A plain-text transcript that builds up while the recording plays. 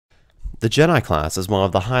The Jedi class is one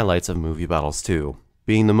of the highlights of movie battles too,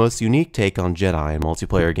 being the most unique take on Jedi in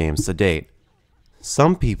multiplayer games to date.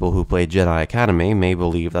 Some people who play Jedi Academy may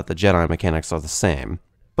believe that the Jedi mechanics are the same,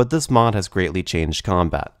 but this mod has greatly changed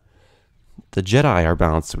combat. The Jedi are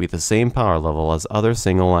balanced to be the same power level as other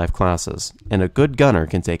single-life classes, and a good gunner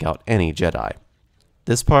can take out any Jedi.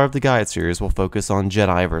 This part of the guide series will focus on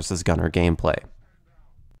Jedi versus gunner gameplay.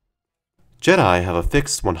 Jedi have a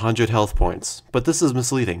fixed 100 health points, but this is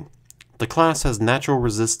misleading. The class has natural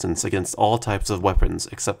resistance against all types of weapons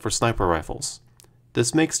except for sniper rifles.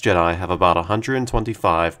 This makes Jedi have about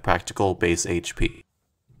 125 practical base HP.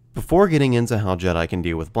 Before getting into how Jedi can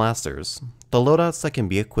deal with blasters, the loadouts that can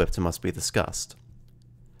be equipped must be discussed.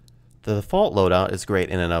 The default loadout is great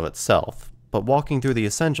in and of itself, but walking through the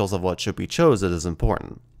essentials of what should be chosen is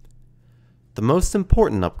important. The most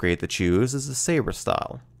important upgrade to choose is the saber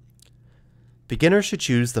style. Beginners should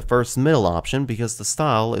choose the first middle option because the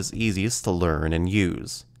style is easiest to learn and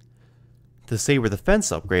use. The saber defense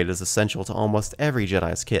upgrade is essential to almost every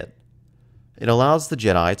Jedi's kit. It allows the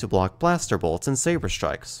Jedi to block blaster bolts and saber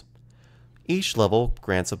strikes. Each level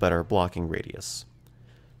grants a better blocking radius.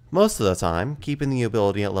 Most of the time, keeping the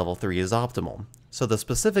ability at level 3 is optimal, so the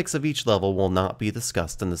specifics of each level will not be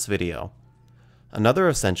discussed in this video. Another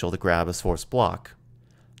essential to grab is force block.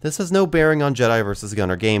 This has no bearing on Jedi vs.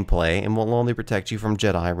 Gunner gameplay and will only protect you from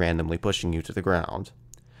Jedi randomly pushing you to the ground.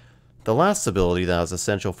 The last ability that is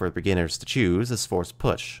essential for beginners to choose is Force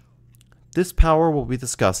Push. This power will be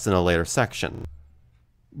discussed in a later section.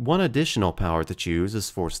 One additional power to choose is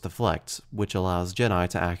Force Deflect, which allows Jedi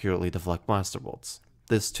to accurately deflect blaster bolts.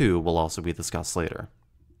 This too will also be discussed later.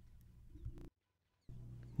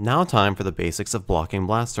 Now time for the basics of blocking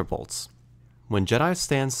blaster bolts. When Jedi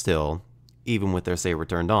stand still, even with their saber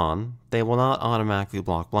turned on, they will not automatically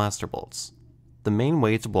block blaster bolts. The main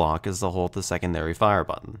way to block is to hold the secondary fire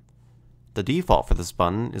button. The default for this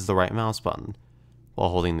button is the right mouse button. While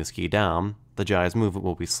holding this key down, the Jedi's movement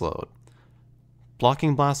will be slowed.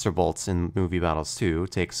 Blocking blaster bolts in movie battles 2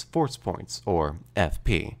 takes force points, or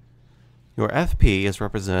FP. Your FP is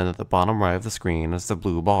represented at the bottom right of the screen as the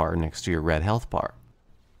blue bar next to your red health bar.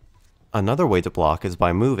 Another way to block is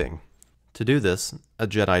by moving. To do this, a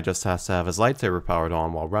Jedi just has to have his lightsaber powered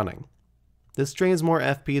on while running. This drains more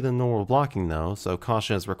FP than normal blocking though, so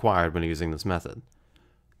caution is required when using this method.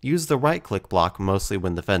 Use the right-click block mostly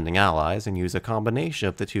when defending allies, and use a combination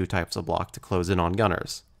of the two types of block to close in on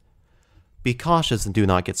gunners. Be cautious and do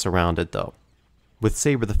not get surrounded though. With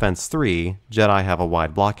Saber Defense 3, Jedi have a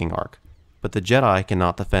wide blocking arc, but the Jedi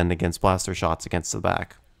cannot defend against blaster shots against the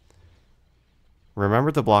back.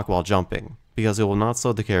 Remember to block while jumping, because it will not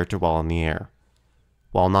slow the character while in the air.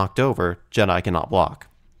 While knocked over, Jedi cannot block.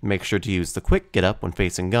 Make sure to use the quick get up when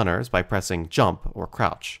facing gunners by pressing jump or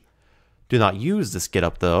crouch. Do not use this get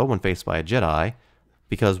up though when faced by a Jedi,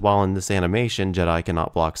 because while in this animation, Jedi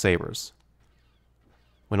cannot block sabers.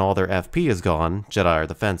 When all their FP is gone, Jedi are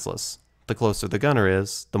defenseless. The closer the gunner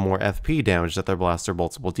is, the more FP damage that their blaster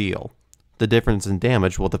bolts will deal. The difference in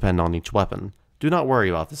damage will depend on each weapon. Do not worry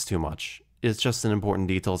about this too much. It's just an important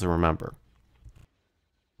detail to remember.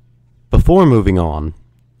 Before moving on,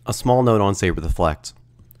 a small note on Saber Deflect.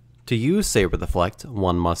 To use Saber Deflect,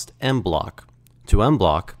 one must M-block. To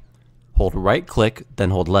M-block, hold right click, then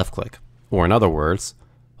hold left click. Or in other words,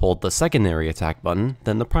 hold the secondary attack button,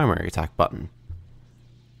 then the primary attack button.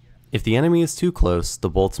 If the enemy is too close, the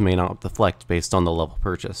bolts may not deflect based on the level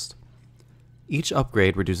purchased. Each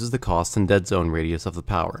upgrade reduces the cost and dead zone radius of the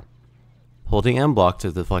power. Holding M-block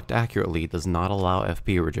to deflect accurately does not allow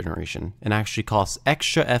FP regeneration, and actually costs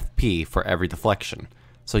extra FP for every deflection,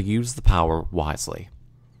 so use the power wisely.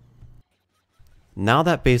 Now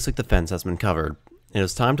that basic defense has been covered, it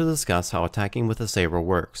is time to discuss how attacking with a saber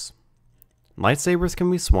works. Lightsabers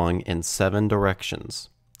can be swung in 7 directions.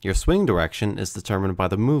 Your swing direction is determined by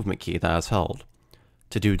the movement key that is held.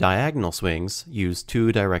 To do diagonal swings, use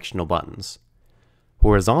 2 directional buttons.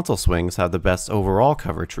 Horizontal swings have the best overall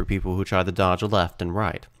coverage for people who try to dodge left and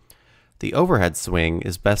right. The overhead swing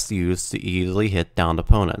is best used to easily hit downed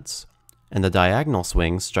opponents, and the diagonal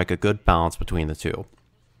swings strike a good balance between the two.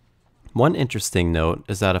 One interesting note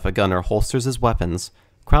is that if a gunner holsters his weapons,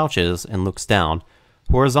 crouches, and looks down,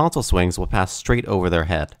 horizontal swings will pass straight over their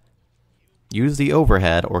head. Use the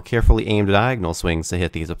overhead or carefully aimed diagonal swings to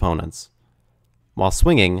hit these opponents. While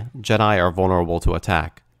swinging, Jedi are vulnerable to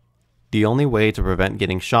attack. The only way to prevent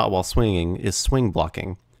getting shot while swinging is swing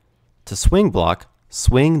blocking. To swing block,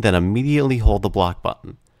 swing then immediately hold the block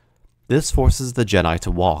button. This forces the Jedi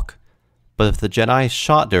to walk, but if the Jedi is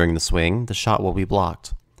shot during the swing, the shot will be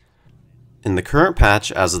blocked. In the current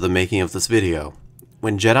patch as of the making of this video,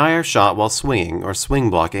 when Jedi are shot while swinging or swing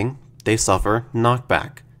blocking, they suffer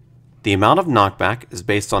knockback. The amount of knockback is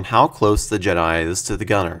based on how close the Jedi is to the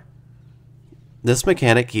gunner. This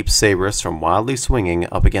mechanic keeps sabers from wildly swinging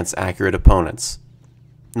up against accurate opponents.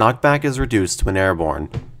 Knockback is reduced when airborne.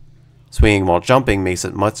 Swinging while jumping makes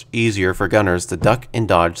it much easier for gunners to duck and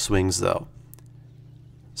dodge swings though.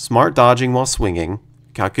 Smart dodging while swinging,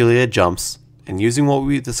 calculated jumps, and using what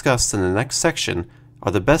we discussed in the next section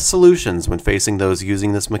are the best solutions when facing those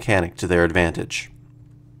using this mechanic to their advantage.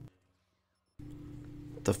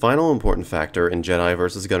 The final important factor in Jedi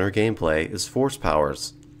vs. Gunner gameplay is force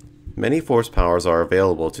powers. Many force powers are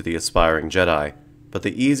available to the aspiring Jedi, but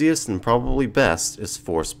the easiest and probably best is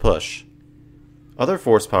Force Push. Other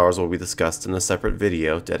force powers will be discussed in a separate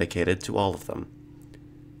video dedicated to all of them.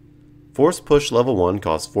 Force Push Level 1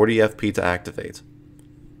 costs 40 FP to activate.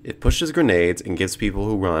 It pushes grenades and gives people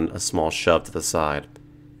who run a small shove to the side.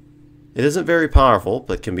 It isn't very powerful,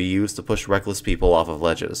 but can be used to push reckless people off of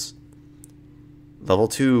ledges. Level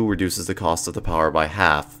 2 reduces the cost of the power by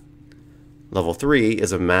half. Level 3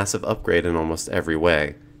 is a massive upgrade in almost every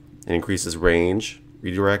way. It increases range,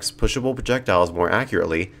 redirects pushable projectiles more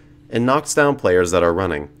accurately, and knocks down players that are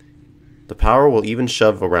running. The power will even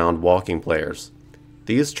shove around walking players.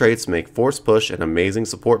 These traits make Force Push an amazing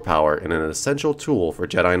support power and an essential tool for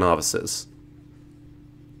Jedi novices.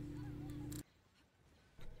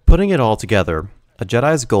 Putting it all together, a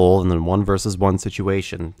Jedi's goal in a 1 vs. 1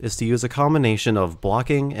 situation is to use a combination of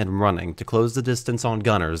blocking and running to close the distance on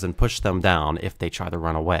gunners and push them down if they try to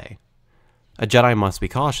run away. A Jedi must be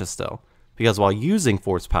cautious though, because while using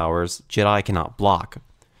force powers, Jedi cannot block.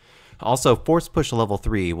 Also, Force Push Level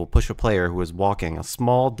 3 will push a player who is walking a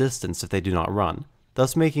small distance if they do not run,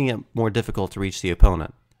 thus making it more difficult to reach the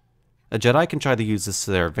opponent. A Jedi can try to use this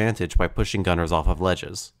to their advantage by pushing gunners off of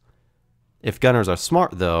ledges. If gunners are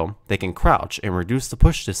smart though, they can crouch and reduce the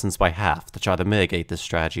push distance by half to try to mitigate this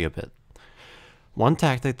strategy a bit. One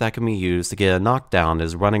tactic that can be used to get a knockdown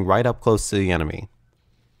is running right up close to the enemy.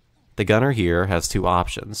 The gunner here has two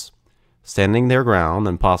options: standing their ground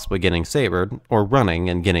and possibly getting sabered, or running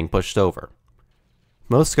and getting pushed over.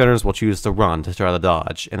 Most gunners will choose to run to try to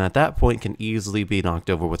dodge, and at that point can easily be knocked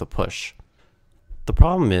over with a push. The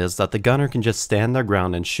problem is that the gunner can just stand their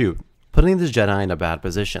ground and shoot, putting the Jedi in a bad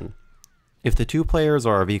position. If the two players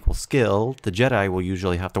are of equal skill, the Jedi will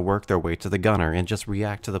usually have to work their way to the gunner and just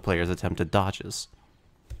react to the player's attempted dodges.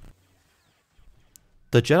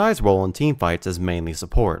 The Jedi's role in teamfights is mainly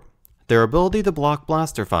support. Their ability to block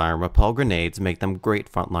blaster fire and repel grenades make them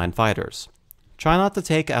great frontline fighters. Try not to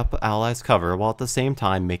take up allies' cover while at the same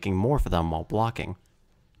time making more for them while blocking.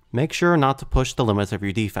 Make sure not to push the limits of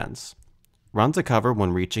your defense. Run to cover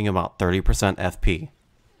when reaching about 30% FP.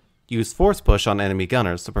 Use Force Push on enemy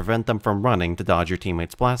gunners to prevent them from running to dodge your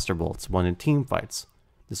teammates' blaster bolts when in team fights.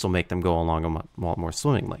 This will make them go along a lot more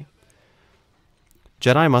swimmingly.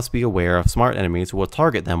 Jedi must be aware of smart enemies who will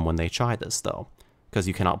target them when they try this though, because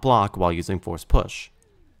you cannot block while using Force Push.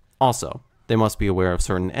 Also, they must be aware of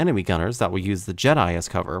certain enemy gunners that will use the Jedi as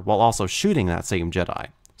cover while also shooting that same Jedi,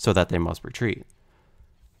 so that they must retreat.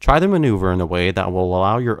 Try to maneuver in a way that will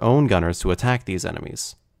allow your own gunners to attack these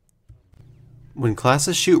enemies. When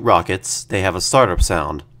classes shoot rockets, they have a startup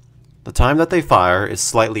sound. The time that they fire is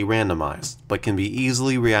slightly randomized, but can be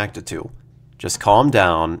easily reacted to. Just calm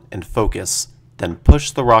down and focus, then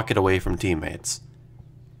push the rocket away from teammates.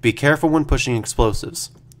 Be careful when pushing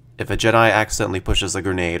explosives. If a Jedi accidentally pushes a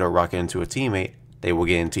grenade or rocket into a teammate, they will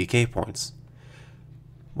gain TK points.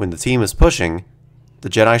 When the team is pushing, the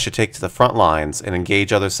Jedi should take to the front lines and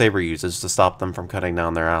engage other saber users to stop them from cutting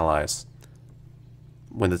down their allies.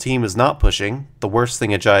 When the team is not pushing, the worst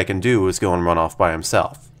thing a Jedi can do is go and run off by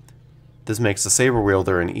himself. This makes the saber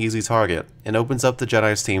wielder an easy target and opens up the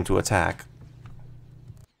Jedi's team to attack.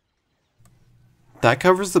 That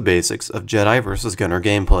covers the basics of Jedi vs. Gunner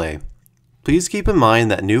gameplay. Please keep in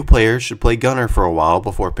mind that new players should play Gunner for a while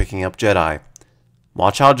before picking up Jedi.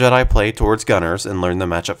 Watch how Jedi play towards Gunners and learn the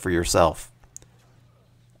matchup for yourself.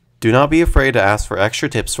 Do not be afraid to ask for extra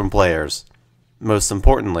tips from players. Most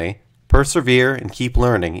importantly, persevere and keep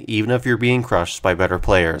learning even if you're being crushed by better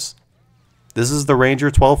players. This is the Ranger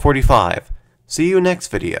 1245. See you next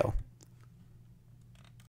video.